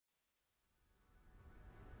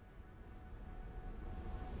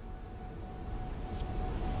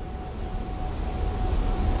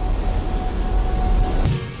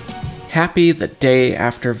happy the day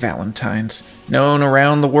after Valentine's, known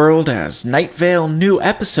around the world as Night Vale New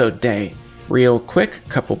Episode Day. Real quick,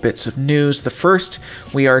 couple bits of news. The first,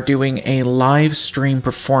 we are doing a live stream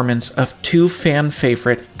performance of two fan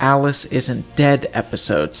favorite Alice Isn't Dead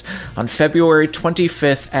episodes on February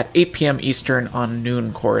 25th at 8 p.m. Eastern on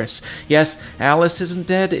Noon Chorus. Yes, Alice Isn't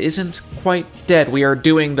Dead isn't quite dead. We are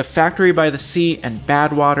doing The Factory by the Sea and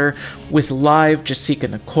Badwater with live Jessica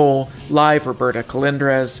Nicole, live Roberta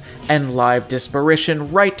Colindrez, and live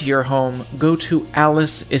Disparition right to your home. Go to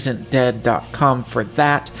AliceIsn'tDead.com for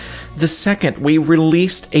that. The second, we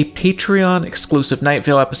released a Patreon-exclusive Night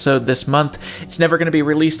Vale episode this month. It's never going to be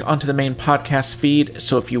released onto the main podcast feed,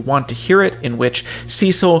 so if you want to hear it, in which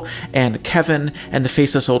Cecil and Kevin and the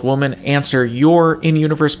Faceless Old Woman answer your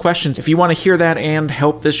in-universe questions, if you want to hear that and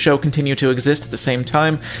help this show continue to exist at the same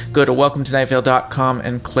time, go to welcometonightvale.com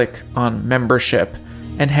and click on membership.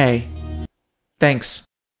 And hey, thanks.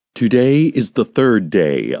 Today is the third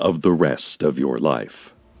day of the rest of your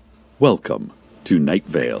life. Welcome to Night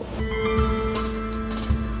Vale.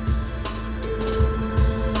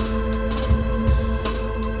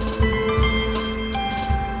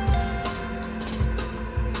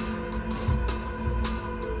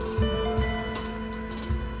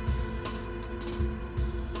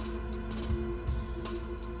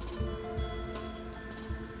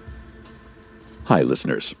 Hi,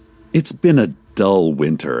 listeners. It's been a dull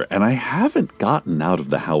winter, and I haven't gotten out of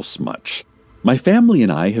the house much. My family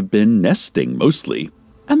and I have been nesting mostly,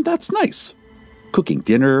 and that's nice. Cooking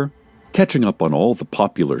dinner, catching up on all the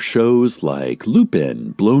popular shows like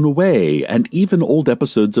Lupin, Blown Away, and even old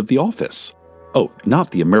episodes of The Office. Oh,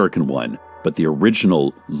 not the American one, but the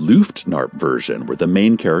original Luftnarp version where the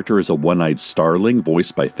main character is a one-eyed starling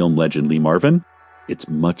voiced by film legend Lee Marvin. It's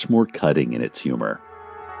much more cutting in its humor.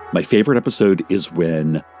 My favorite episode is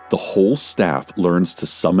when the whole staff learns to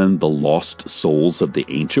summon the lost souls of the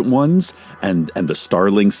Ancient Ones, and the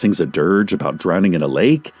starling sings a dirge about drowning in a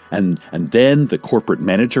lake, and then the corporate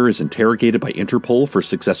manager is interrogated by Interpol for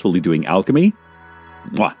successfully doing alchemy.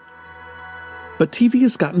 Mwah. But TV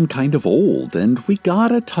has gotten kind of old, and we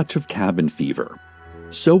got a touch of cabin fever.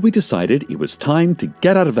 So we decided it was time to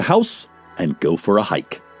get out of the house and go for a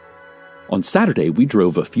hike. On Saturday, we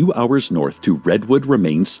drove a few hours north to Redwood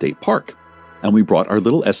Remains State Park, and we brought our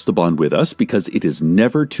little Esteban with us because it is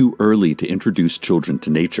never too early to introduce children to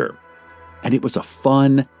nature. And it was a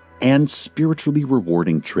fun and spiritually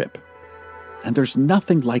rewarding trip. And there's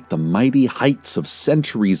nothing like the mighty heights of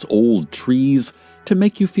centuries-old trees to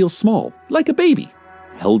make you feel small, like a baby,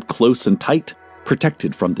 held close and tight,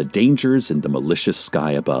 protected from the dangers in the malicious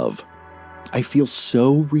sky above. I feel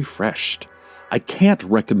so refreshed. I can't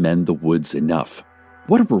recommend the woods enough.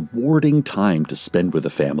 What a rewarding time to spend with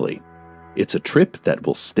a family. It's a trip that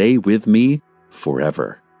will stay with me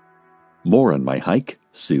forever. More on my hike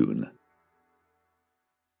soon.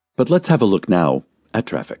 But let's have a look now at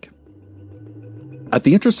traffic. At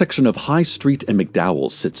the intersection of High Street and McDowell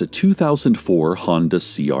sits a 2004 Honda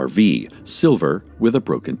CR-V, silver with a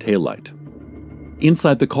broken taillight.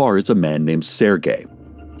 Inside the car is a man named Sergey.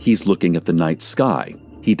 He's looking at the night sky.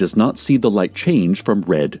 He does not see the light change from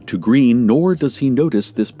red to green, nor does he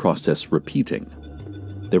notice this process repeating.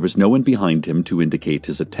 There was no one behind him to indicate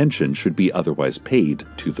his attention should be otherwise paid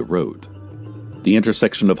to the road. The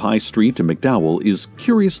intersection of High Street and McDowell is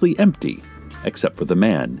curiously empty, except for the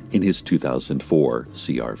man in his 2004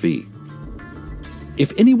 CR-V.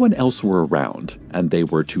 If anyone else were around and they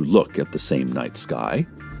were to look at the same night sky,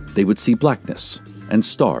 they would see blackness and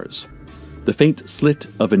stars, the faint slit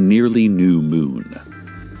of a nearly new moon.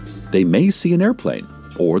 They may see an airplane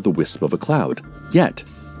or the wisp of a cloud, yet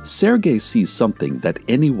Sergey sees something that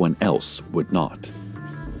anyone else would not.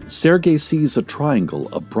 Sergey sees a triangle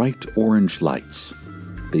of bright orange lights.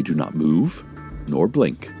 They do not move, nor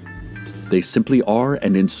blink. They simply are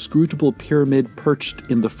an inscrutable pyramid perched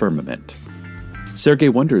in the firmament. Sergey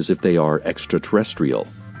wonders if they are extraterrestrial,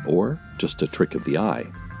 or just a trick of the eye.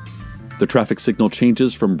 The traffic signal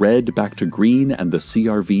changes from red back to green, and the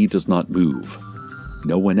CR-V does not move.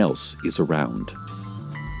 No one else is around.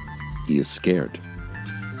 He is scared.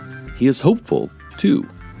 He is hopeful, too.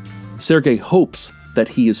 Sergey hopes that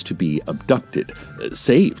he is to be abducted,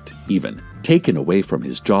 saved even, taken away from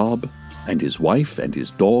his job, and his wife and his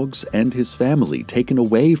dogs and his family taken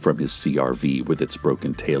away from his CR-V with its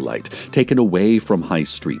broken taillight, taken away from High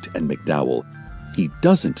Street and McDowell. He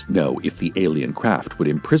doesn't know if the alien craft would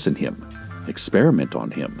imprison him, experiment on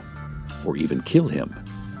him, or even kill him.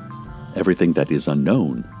 Everything that is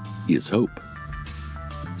unknown is hope.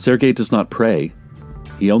 Sergey does not pray.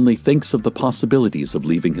 He only thinks of the possibilities of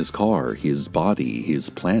leaving his car, his body, his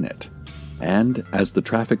planet. And as the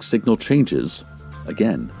traffic signal changes,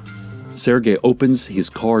 again, Sergei opens his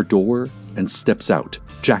car door and steps out,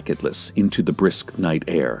 jacketless, into the brisk night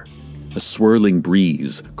air. A swirling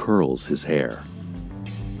breeze curls his hair.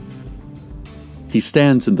 He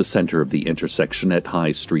stands in the center of the intersection at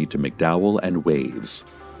High Street and McDowell and waves.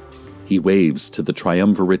 He waves to the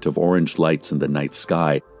triumvirate of orange lights in the night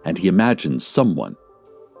sky, and he imagines someone,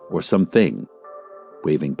 or something,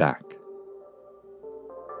 waving back.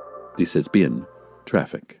 This has been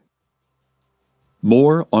Traffic.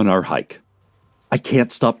 More on our hike. I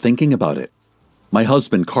can't stop thinking about it. My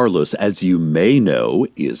husband Carlos, as you may know,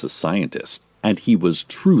 is a scientist, and he was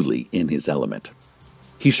truly in his element.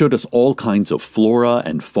 He showed us all kinds of flora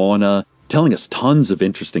and fauna, telling us tons of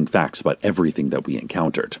interesting facts about everything that we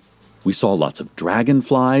encountered. We saw lots of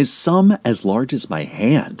dragonflies, some as large as my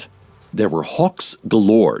hand. There were hawks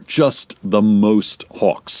galore, just the most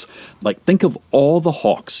hawks. Like, think of all the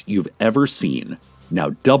hawks you've ever seen.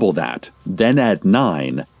 Now double that, then add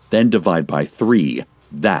 9, then divide by 3.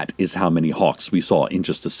 That is how many hawks we saw in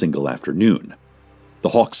just a single afternoon. The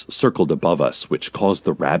hawks circled above us, which caused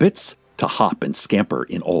the rabbits to hop and scamper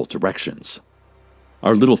in all directions.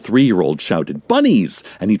 Our little 3-year-old shouted, "Bunnies!"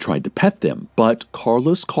 and he tried to pet them, but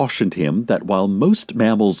Carlos cautioned him that while most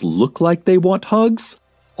mammals look like they want hugs,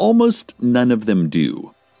 almost none of them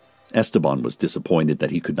do. Esteban was disappointed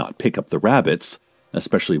that he could not pick up the rabbits,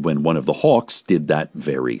 especially when one of the hawks did that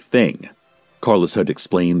very thing. Carlos had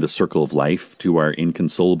explained the circle of life to our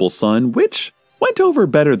inconsolable son, which went over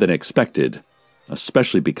better than expected,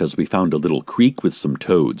 especially because we found a little creek with some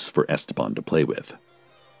toads for Esteban to play with.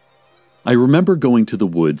 I remember going to the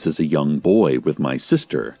woods as a young boy with my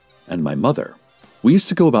sister and my mother. We used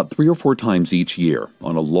to go about 3 or 4 times each year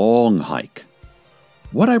on a long hike.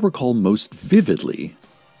 What I recall most vividly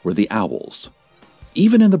were the owls.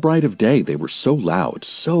 Even in the bright of day, they were so loud,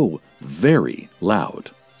 so very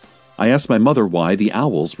loud. I asked my mother why the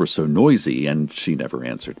owls were so noisy, and she never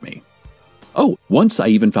answered me. Oh, once I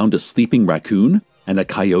even found a sleeping raccoon, and a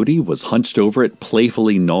coyote was hunched over it,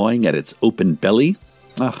 playfully gnawing at its open belly.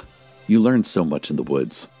 You learn so much in the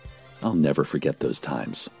woods. I'll never forget those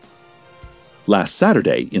times. Last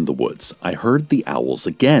Saturday in the woods, I heard the owls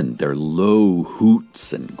again, their low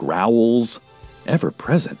hoots and growls, ever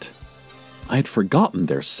present. I had forgotten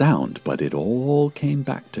their sound, but it all came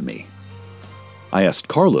back to me. I asked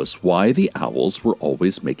Carlos why the owls were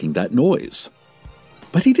always making that noise,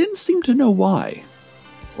 but he didn't seem to know why,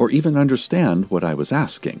 or even understand what I was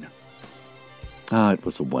asking. It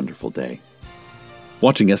was a wonderful day.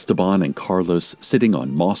 Watching Esteban and Carlos sitting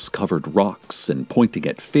on moss-covered rocks and pointing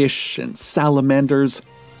at fish and salamanders,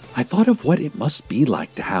 I thought of what it must be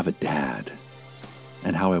like to have a dad,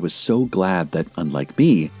 and how I was so glad that, unlike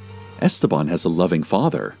me, Esteban has a loving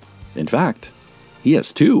father. In fact, he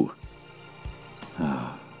has 2.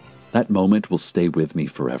 That moment will stay with me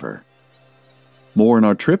forever. More on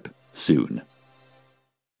our trip soon.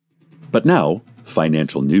 But now,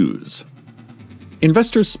 financial news.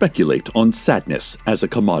 Investors speculate on sadness as a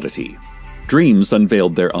commodity. Dreams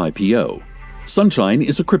unveiled their IPO. Sunshine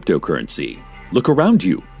is a cryptocurrency. Look around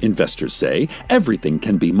you, investors say. Everything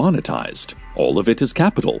can be monetized. All of it is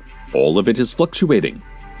capital. All of it is fluctuating.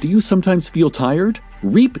 Do you sometimes feel tired?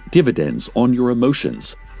 Reap dividends on your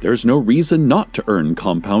emotions. There's no reason not to earn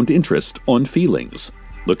compound interest on feelings.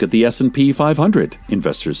 Look at the S&P 500,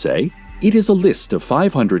 investors say. It is a list of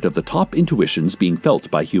 500 of the top intuitions being felt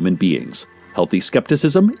by human beings. Healthy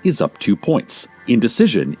skepticism is up 2 points.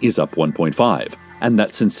 Indecision is up 1.5. And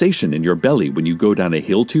that sensation in your belly when you go down a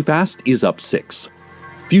hill too fast is up 6.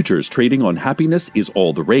 Futures trading on happiness is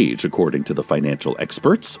all the rage, according to the financial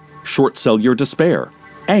experts. Short sell your despair.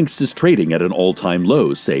 Angst is trading at an all-time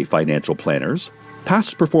low, say financial planners.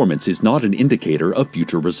 Past performance is not an indicator of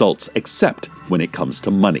future results, except when it comes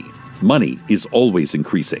to money. Money is always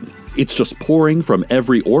increasing. It's just pouring from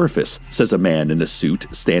every orifice, says a man in a suit,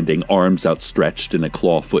 standing arms outstretched in a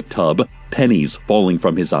clawfoot tub, pennies falling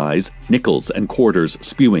from his eyes, nickels and quarters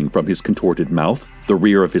spewing from his contorted mouth, the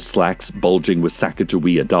rear of his slacks bulging with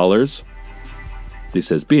Sacagawea dollars. This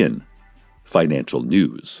has been Financial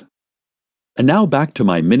News. And now back to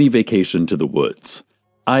my mini vacation to the woods.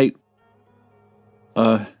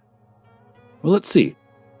 Well, let's see.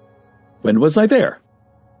 When was I there?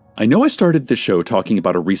 I know I started this show talking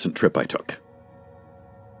about a recent trip I took.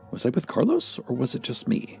 Was I with Carlos, or was it just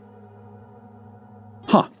me?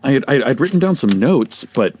 I'd written down some notes,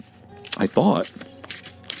 but I thought...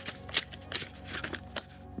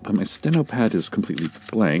 But my steno pad is completely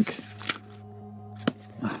blank.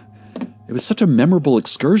 It was such a memorable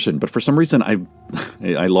excursion, but for some reason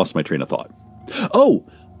I lost my train of thought. Oh,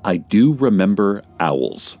 I do remember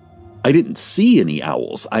owls. I didn't see any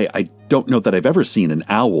owls. I don't know that I've ever seen an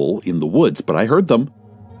owl in the woods, but I heard them.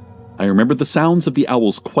 I remember the sounds of the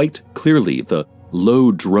owls quite clearly, the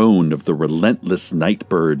low drone of the relentless night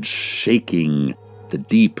bird shaking the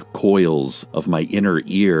deep coils of my inner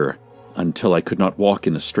ear until I could not walk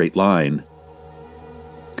in a straight line.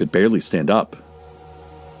 Could barely stand up.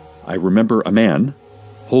 I remember a man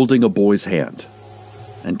holding a boy's hand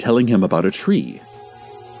and telling him about a tree.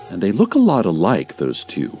 And they look a lot alike, those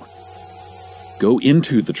two. Go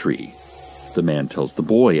into the tree, the man tells the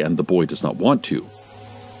boy, and the boy does not want to.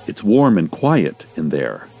 It's warm and quiet in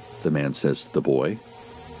there, the man says to the boy.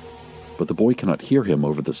 But the boy cannot hear him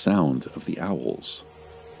over the sound of the owls.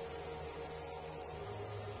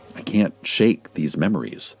 I can't shake these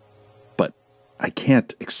memories, but I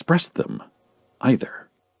can't express them either.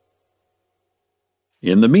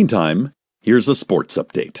 In the meantime, here's a sports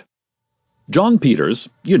update. John Peters,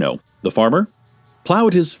 you know, the farmer,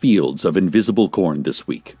 plowed his fields of invisible corn this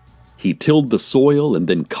week. He tilled the soil and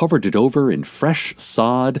then covered it over in fresh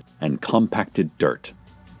sod and compacted dirt.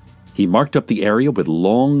 He marked up the area with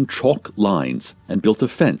long chalk lines and built a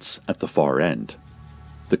fence at the far end.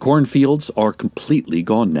 The cornfields are completely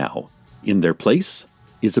gone now. In their place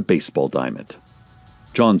is a baseball diamond.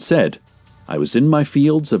 John said, "I was in my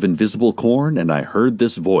fields of invisible corn and I heard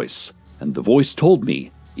this voice, and the voice told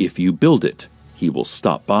me, if you build it, he will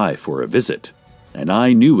stop by for a visit. And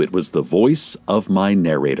I knew it was the voice of my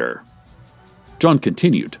narrator." John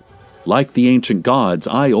continued, "Like the ancient gods,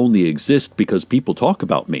 I only exist because people talk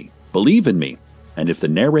about me, believe in me, and if the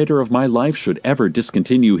narrator of my life should ever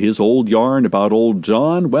discontinue his old yarn about old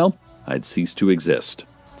John, well, I'd cease to exist.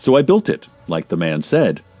 So I built it, like the man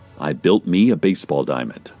said. I built me a baseball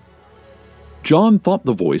diamond." John thought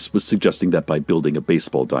the voice was suggesting that by building a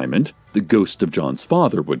baseball diamond, the ghost of John's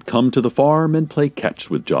father would come to the farm and play catch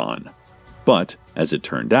with John. But, as it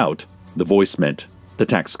turned out, the voice meant the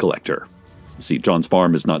tax collector. See, John's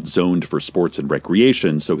farm is not zoned for sports and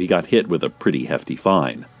recreation, so he got hit with a pretty hefty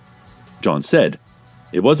fine. John said,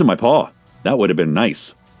 "It wasn't my pa. That would have been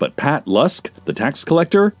nice. But Pat Lusk, the tax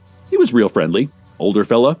collector, he was real friendly. Older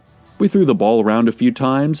fella. We threw the ball around a few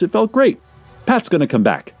times. It felt great. Pat's gonna come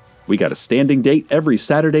back. We got a standing date every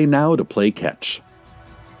Saturday now to play catch."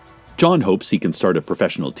 John hopes he can start a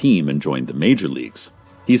professional team and join the major leagues.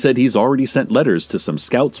 He said he's already sent letters to some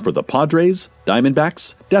scouts for the Padres,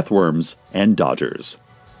 Diamondbacks, Deathworms, and Dodgers.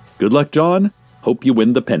 Good luck, John. Hope you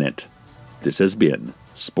win the pennant. This has been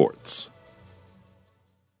Sports.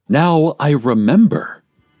 Now I remember.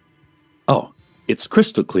 Oh, it's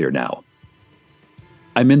crystal clear now.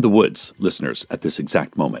 I'm in the woods, listeners, at this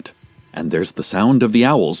exact moment. And there's the sound of the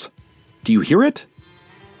owls. Do you hear it?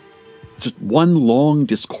 Just one long,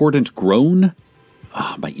 discordant groan?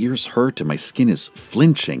 My ears hurt and my skin is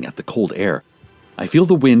flinching at the cold air. I feel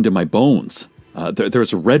the wind in my bones.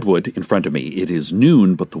 There's a redwood in front of me. It is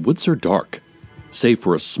noon, but the woods are dark, save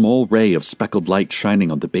for a small ray of speckled light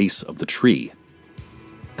shining on the base of the tree.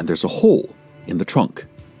 And there's a hole in the trunk,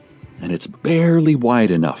 and it's barely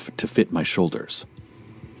wide enough to fit my shoulders.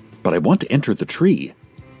 But I want to enter the tree.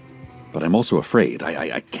 But I'm also afraid.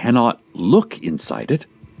 I cannot look inside it.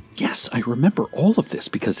 Yes, I remember all of this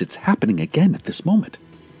because it's happening again at this moment.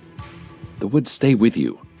 The woods stay with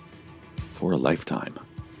you for a lifetime.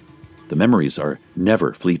 The memories are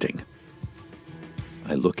never fleeting.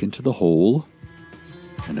 I look into the hole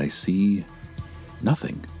and I see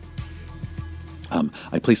nothing.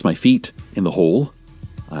 I place my feet in the hole.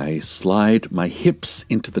 I slide my hips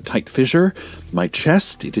into the tight fissure. My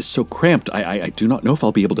chest, it is so cramped, I do not know if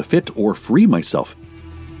I'll be able to fit or free myself.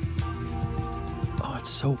 Oh, it's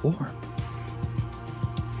so warm.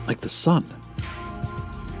 Like the sun.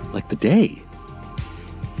 Like the day.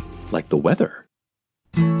 Like the weather.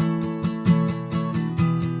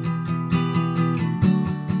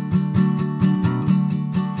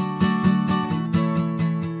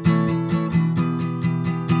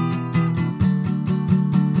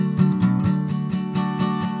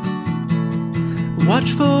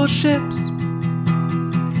 Watch for ships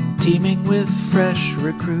teeming with fresh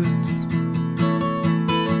recruits.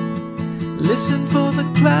 Listen for the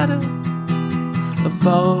clatter of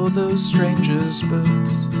all those strangers'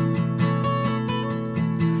 boots.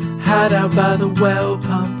 Hide out by the well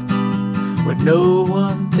pump where no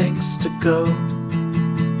one thinks to go.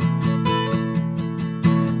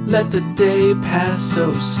 Let the day pass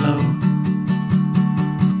so slow.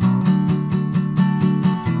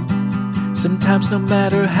 Sometimes no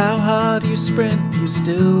matter how hard you sprint, you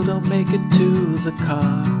still don't make it to the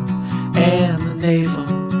car. And the navel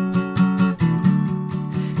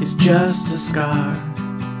is just a scar.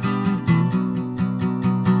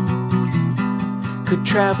 could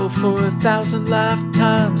travel for 1,000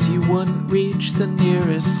 lifetimes, you wouldn't reach the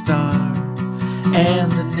nearest star. And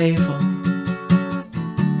the navel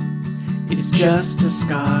is just a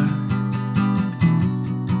scar.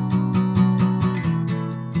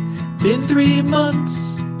 Been 3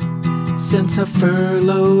 months since I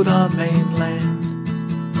furloughed on mainland.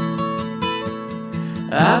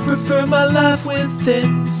 I prefer my life with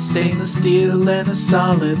thin stainless steel and a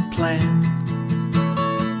solid plan.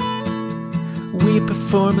 We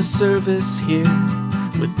perform a service here,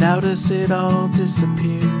 without us it all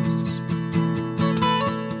disappears.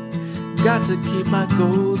 Got to keep my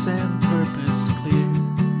goals and purpose clear.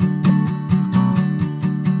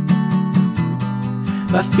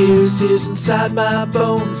 My fear sears inside my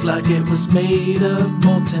bones like it was made of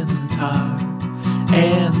molten tar.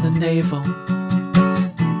 And the navel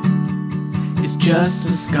is just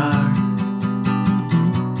a scar.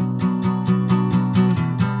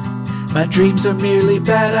 My dreams are merely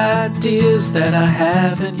bad ideas that I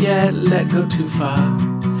haven't yet let go too far.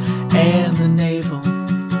 And the navel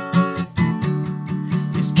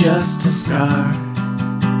is just a scar.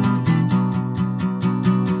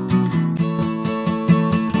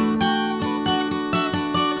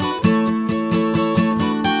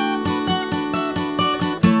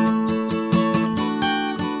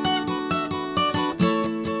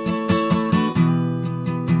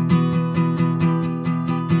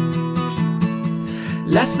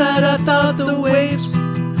 Last night I thought the waves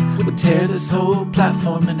would tear this whole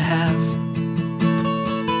platform in half.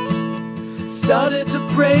 Started to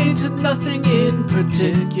pray to nothing in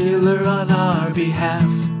particular on our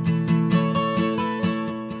behalf.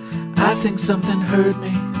 I think something heard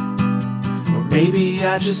me, or maybe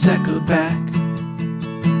I just echoed back.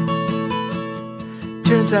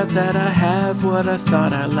 Turns out that I have what I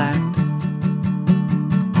thought I lacked.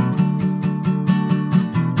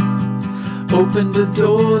 Opened a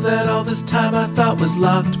door that all this time I thought was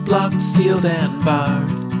locked, blocked, sealed, and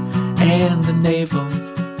barred. And the navel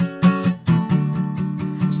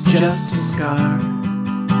is just a scar.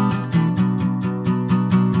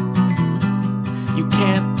 You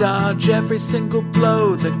can't dodge every single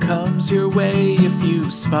blow that comes your way if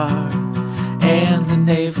you spar. And the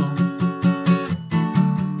navel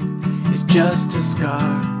is just a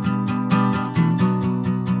scar.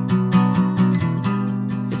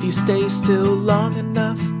 If you stay still long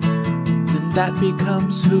enough, then that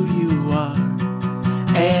becomes who you are.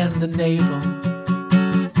 And the navel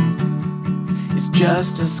is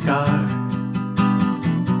just a scar.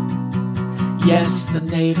 Yes, the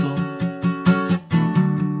navel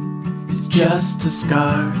is just a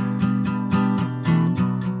scar.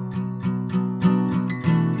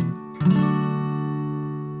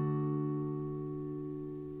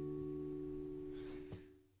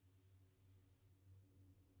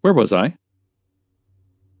 Where was I?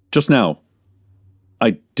 Just now.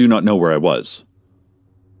 I do not know where I was.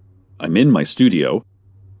 I'm in my studio,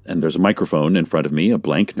 and there's a microphone in front of me, a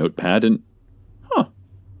blank notepad, and...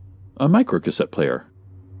 a microcassette player.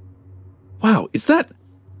 Wow, is that...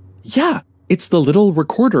 Yeah, it's the little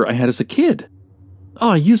recorder I had as a kid. Oh,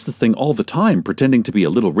 I use this thing all the time, pretending to be a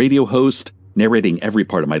little radio host, narrating every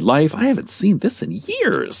part of my life. I haven't seen this in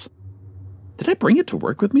years. Did I bring it to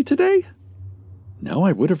work with me today? No,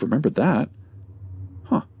 I would have remembered that.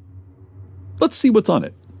 Let's see what's on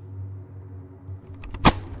it.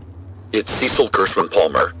 It's Cecil Gershwin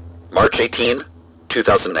Palmer, March 18,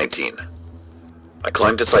 2019. I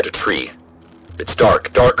climbed inside a tree. It's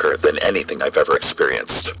dark, darker than anything I've ever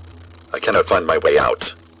experienced. I cannot find my way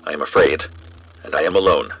out. I am afraid, and I am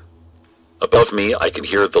alone. Above me, I can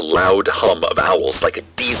hear the loud hum of owls like a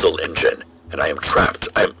diesel engine, and I am trapped.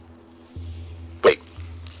 Wait,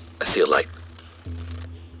 I see a light.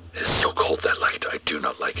 It is so cold, that light. I do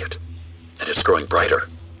not like it. And it's growing brighter.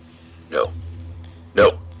 No.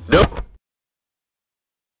 No. No!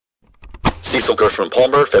 Cecil Gershwin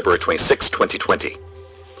Palmer, February 26, 2020.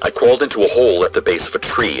 I crawled into a hole at the base of a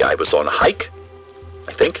tree. I was on a hike,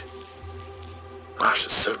 I think. Gosh,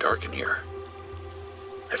 it's so dark in here.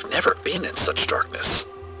 I've never been in such darkness.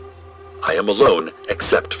 I am alone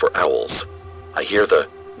except for owls. I hear the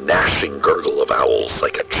gnashing gurgle of owls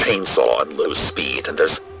like a chainsaw on low speed, and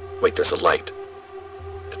there's a light.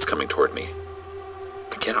 It's coming toward me.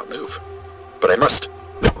 I cannot move, but I must.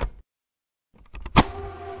 No.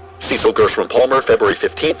 Cecil Gershwin Palmer, February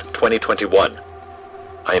 15th, 2021.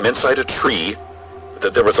 I am inside a tree.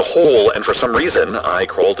 There was a hole, and for some reason, I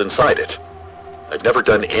crawled inside it. I've never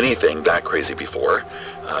done anything that crazy before.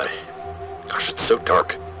 Gosh, it's so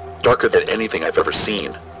dark. Darker than anything I've ever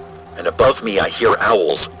seen. And above me, I hear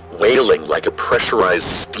owls wailing like a pressurized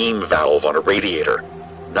steam valve on a radiator.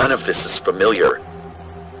 None of this is familiar.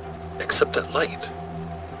 except that light.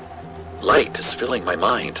 Light is filling my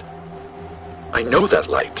mind. I know that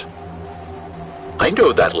light. I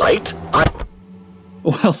know that light.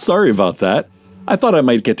 Well, sorry about that. I thought I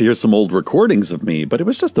might get to hear some old recordings of me, but it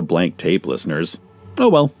was just a blank tape, listeners. Oh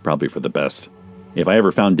well, probably for the best. If I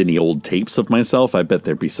ever found any old tapes of myself, I bet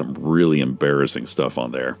there'd be some really embarrassing stuff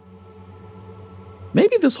on there.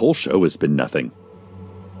 Maybe this whole show has been nothing.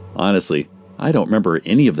 Honestly, I don't remember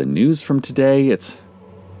any of the news from today.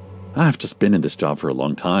 I've just been in this job for a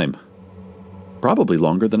long time. Probably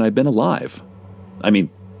longer than I've been alive. I mean,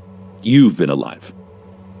 you've been alive.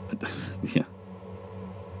 Yeah.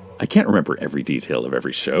 I can't remember every detail of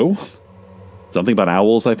every show. Something about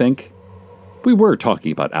owls, I think. We were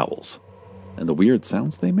talking about owls. And the weird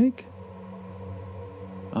sounds they make.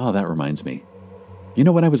 Oh, that reminds me. You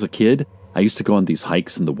know, when I was a kid, I used to go on these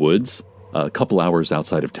hikes in the woods, a couple hours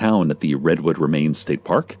outside of town at the Redwood Remains State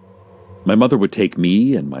Park. My mother would take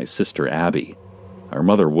me and my sister Abby. Our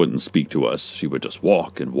mother wouldn't speak to us. She would just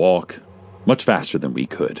walk and walk, much faster than we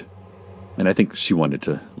could. And I think she wanted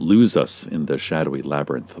to lose us in the shadowy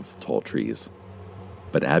labyrinth of tall trees.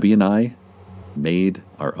 But Abby and I made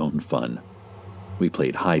our own fun. We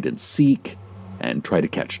played hide and seek, and tried to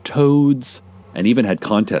catch toads, and even had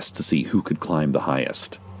contests to see who could climb the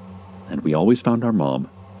highest. And we always found our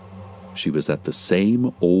mom. She was at the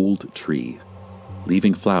same old tree,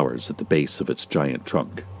 leaving flowers at the base of its giant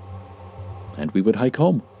trunk. And we would hike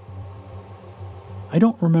home. I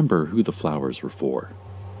don't remember who the flowers were for.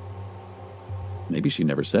 Maybe she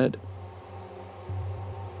never said.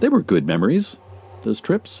 They were good memories, those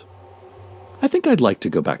trips. I think I'd like to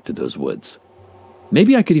go back to those woods.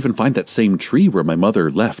 Maybe I could even find that same tree where my mother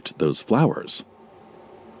left those flowers.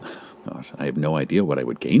 Gosh, I have no idea what I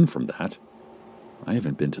would gain from that. I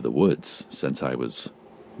haven't been to the woods since I was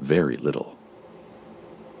very little.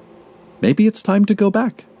 Maybe it's time to go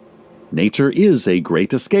back. Nature is a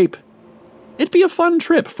great escape. It'd be a fun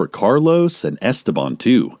trip for Carlos and Esteban,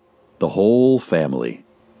 too. The whole family.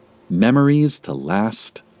 Memories to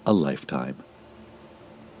last a lifetime.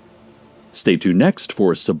 Stay tuned next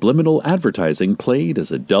for subliminal advertising played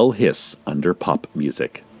as a dull hiss under pop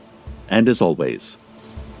music. And as always,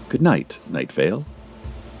 good night, Night Vale.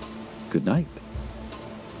 Good night.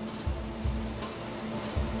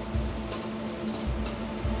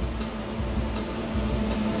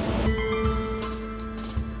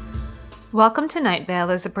 Welcome to Night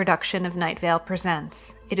Vale is a production of Night Vale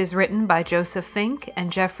Presents. It is written by Joseph Fink and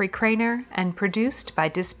Jeffrey Craner and produced by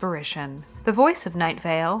Disparition. The voice of Night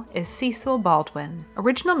Vale is Cecil Baldwin.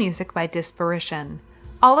 Original music by Disparition.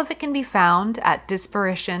 All of it can be found at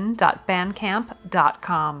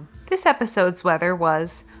disparition.bandcamp.com. This episode's weather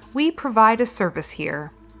was We Provide a Service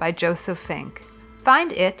Here by Joseph Fink.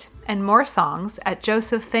 Find it and more songs at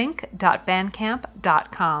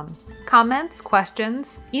josephfink.bandcamp.com. Comments,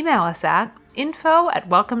 questions, email us at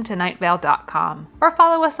info@welcometonightvale.com or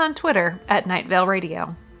follow us on Twitter at Night Vale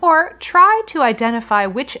Radio. Or try to identify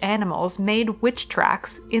which animals made which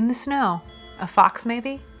tracks in the snow. A fox,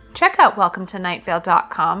 maybe? Check out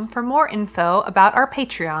welcometonightvale.com for more info about our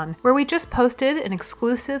Patreon, where we just posted an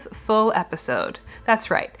exclusive full episode.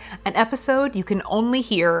 That's right, an episode you can only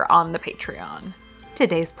hear on the Patreon.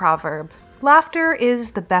 Today's proverb: laughter is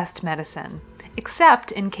the best medicine,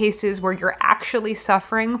 except in cases where you're actually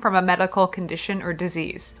suffering from a medical condition or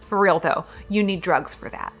disease. For real though, you need drugs for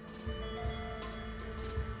that.